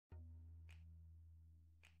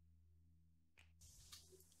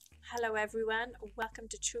Hello everyone, welcome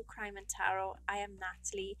to True Crime and Tarot. I am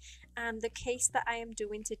Natalie, and the case that I am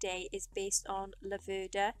doing today is based on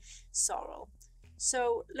Laverda Sorrell.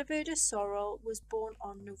 So, Laverda Sorrell was born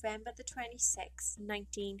on November the 26th,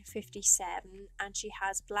 1957, and she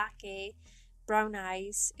has black hair, brown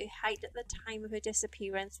eyes. Her height at the time of her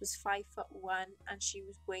disappearance was 5'1", and she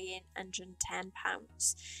was weighing 110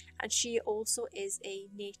 pounds. And she also is a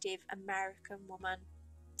Native American woman.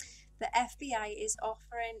 The FBI is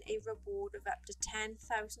offering a reward of up to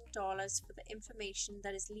 $10,000 for the information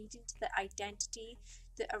that is leading to the identity,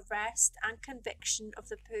 the arrest and conviction of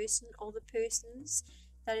the person or the persons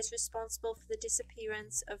that is responsible for the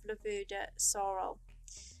disappearance of Laverda Sorrell.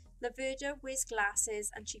 Laverda wears glasses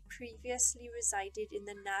and she previously resided in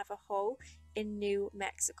the Navajo in New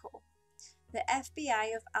Mexico. The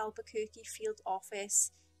FBI of Albuquerque Field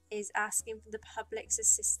Office is asking for the public's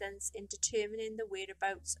assistance in determining the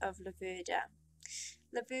whereabouts of Laverda.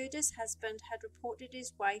 Laverda's husband had reported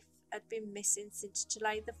his wife had been missing since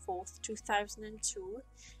July the 4th, 2002,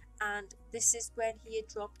 and this is when he had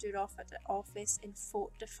dropped her off at the office in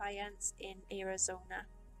Fort Defiance in Arizona.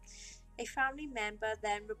 A family member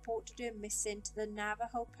then reported her missing to the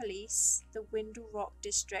Navajo police, the Window Rock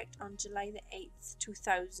district, on July the 8th,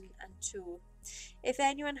 2002. If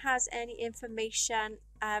anyone has any information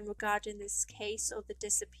regarding this case or the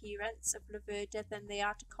disappearance of Laverda, then they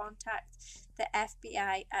are to contact the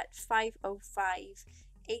FBI at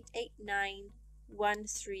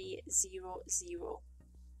 505-889-1300.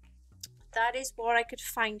 That is what I could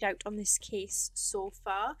find out on this case so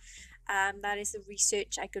far. That is the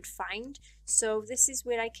research I could find. So this is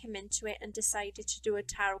where I came into it and decided to do a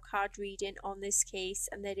tarot card reading on this case,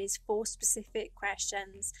 and there is 4 specific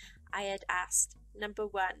questions I had asked. Number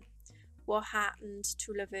 1, what happened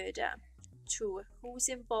to Laverda? 2, who's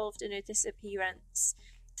involved in her disappearance?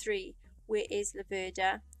 3, where is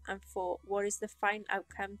Laverda? And 4, what is the final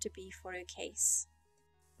outcome to be for her case?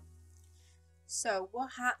 So,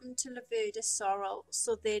 what happened to Laverda Sorrell?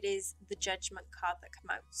 So there is the judgment card that came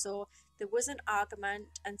out. So there was an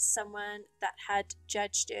argument and someone that had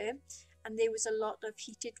judged her, and there was a lot of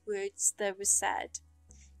heated words that was said.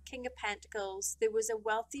 King of Pentacles, there was a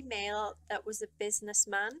wealthy male that was a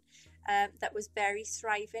businessman that was very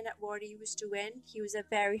thriving at what he was doing. He was a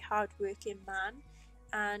very hard-working man,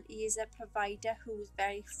 and he is a provider who was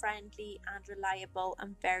very friendly and reliable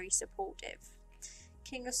and very supportive.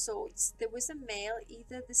 King of Swords, there was a male,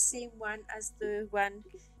 either the same one as the one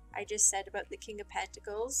I just said about the King of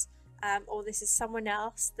Pentacles, or this is someone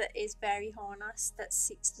else that is very honest, that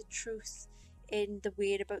seeks the truth in the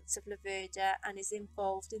whereabouts of Laverda and is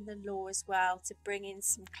involved in the law as well to bring in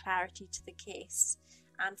some clarity to the case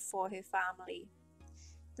and for her family.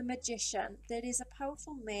 The Magician, there is a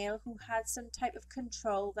powerful male who had some type of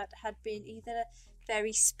control that had been either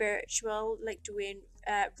very spiritual, like doing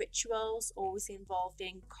rituals, or was involved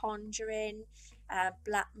in conjuring,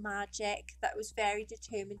 black magic, that was very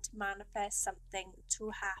determined to manifest something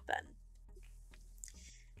to happen.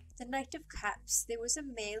 The Knight of Cups, there was a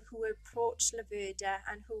male who approached Laverda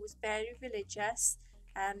and who was very religious.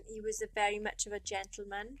 He was very much of a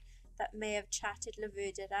gentleman that may have chatted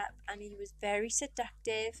Laverda up, and he was very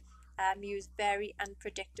seductive. He was very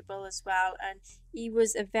unpredictable as well, and he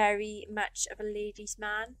was a very much of a ladies'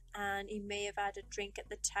 man, and he may have had a drink at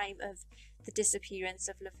the time of the disappearance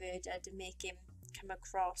of Laverda to make him come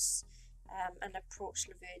across and approach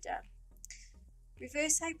Laverda.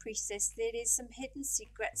 Reverse High Priestess, there is some hidden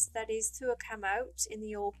secrets that is to come out in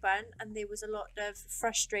the open, and there was a lot of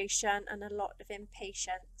frustration and a lot of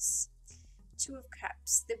impatience. Two of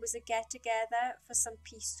Cups, there was a get-together for some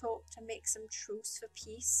peace talk to make some truce for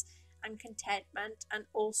peace and contentment, and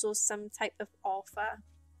also some type of offer.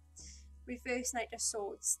 Reverse Knight of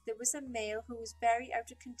Swords, there was a male who was very out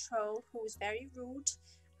of control, who was very rude,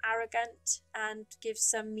 arrogant, and gives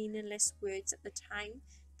some meaningless words at the time.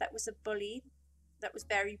 That was a bully that was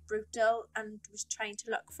very brutal and was trying to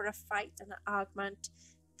look for a fight and an argument.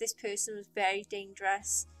 This person was very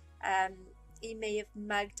dangerous. He may have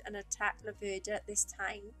mugged and attacked Laverda at this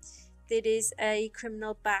time. There is a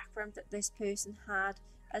criminal background that this person had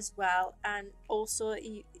as well, and also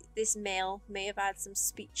this male may have had some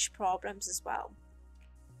speech problems as well.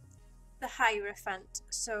 The Hierophant,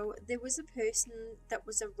 so there was a person that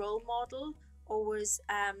was a role model or was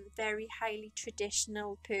very highly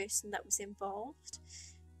traditional person that was involved.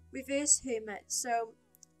 Reverse Hermit, so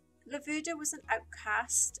Laverda was an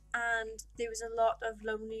outcast, and there was a lot of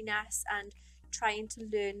loneliness and trying to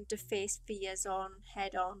learn to face fears on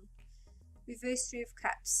head on. Reverse Three of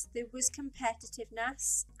Cups, there was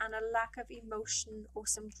competitiveness and a lack of emotion or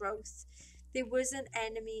some growth. There was an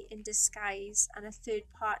enemy in disguise and a third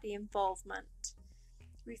party involvement.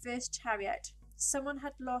 Reverse Chariot. Someone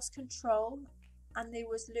had lost control and they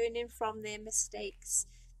was learning from their mistakes.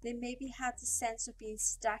 They maybe had the sense of being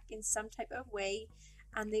stuck in some type of way,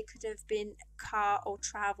 and they could have been car or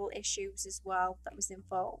travel issues as well that was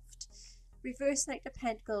involved. Reverse Knight of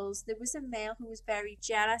Pentacles. There was a male who was very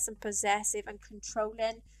jealous and possessive and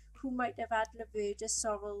controlling, who might have had Laverda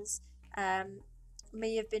Sorrell's,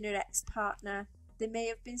 may have been her ex-partner. There may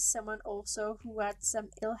have been someone also who had some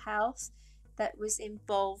ill health that was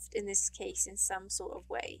involved in this case in some sort of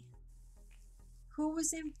way. Who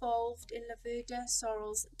was involved in Laverda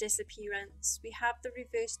Sorrell's disappearance? We have the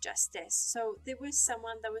reverse justice. So there was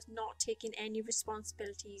someone that was not taking any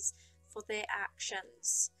responsibilities for their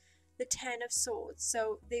actions. The Ten of Swords.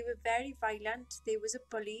 So they were very violent. There was a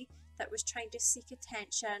bully that was trying to seek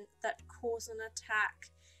attention, that caused an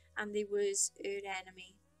attack, and they was her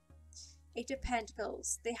enemy. Eight of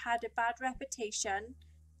Pentacles. They had a bad reputation,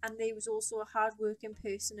 and they was also a hard-working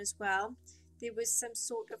person as well. There was some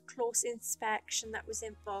sort of close inspection that was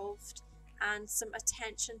involved, and some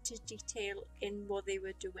attention to detail in what they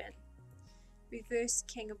were doing. Reverse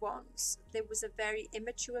King of Wands. There was a very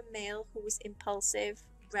immature male who was impulsive,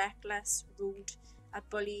 reckless, rude, a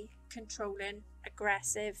bully, controlling,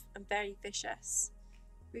 aggressive, and very vicious.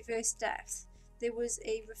 Reverse Death. There was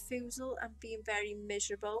a refusal and being very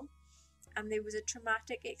miserable, and there was a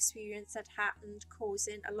traumatic experience that happened,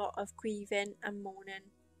 causing a lot of grieving and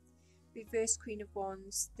mourning. Reverse Queen of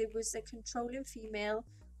Wands. There was a controlling female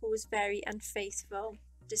who was very unfaithful,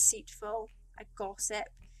 deceitful, a gossip,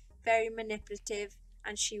 very manipulative,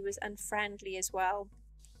 and she was unfriendly as well.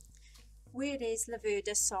 Where is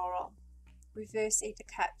Laverda Sorrell? Reverse Eight of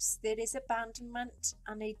Cups. There is abandonment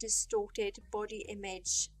and a distorted body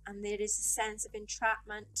image, and there is a sense of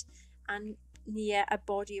entrapment and near a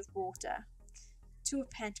body of water. Two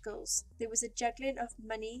of Pentacles. There was a juggling of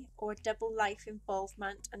money or a double life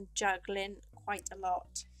involvement, and juggling quite a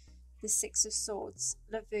lot. The Six of Swords.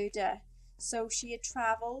 Laverda. So she had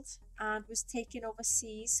travelled and was taken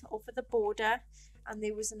overseas, over the border, and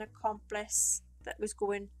there was an accomplice that was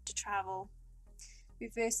going to travel.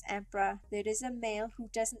 Reverse Emperor. There is a male who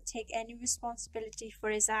doesn't take any responsibility for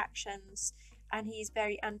his actions, and he is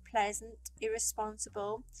very unpleasant,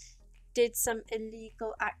 irresponsible, did some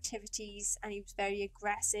illegal activities, and he was very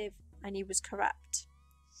aggressive, and he was corrupt.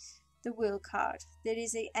 The World card. There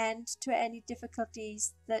is an end to any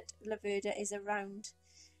difficulties that Laverda is around,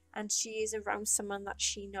 and she is around someone that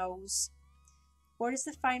she knows. What is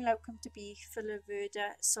the final outcome to be for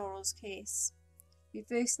Laverda Sorrell's case?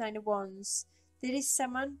 Reverse Nine of Wands. There is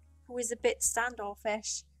someone who is a bit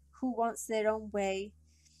standoffish, who wants their own way,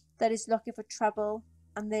 that is looking for trouble,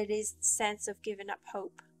 and there is the sense of giving up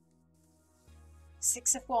hope.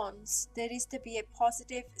 Six of Wands. There is to be a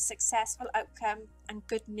positive, successful outcome and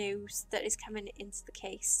good news that is coming into the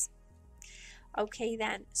case. Okay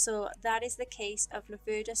then, so that is the case of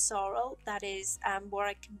Laverda Sorrell. That is what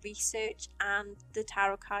I can research, and the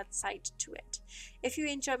tarot card side to it. If you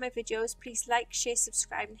enjoy my videos, please like, share,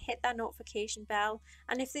 subscribe, and hit that notification bell.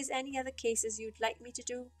 And if there's any other cases you'd like me to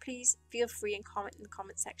do, please feel free and comment in the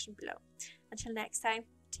comment section below. Until next time,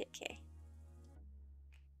 take care.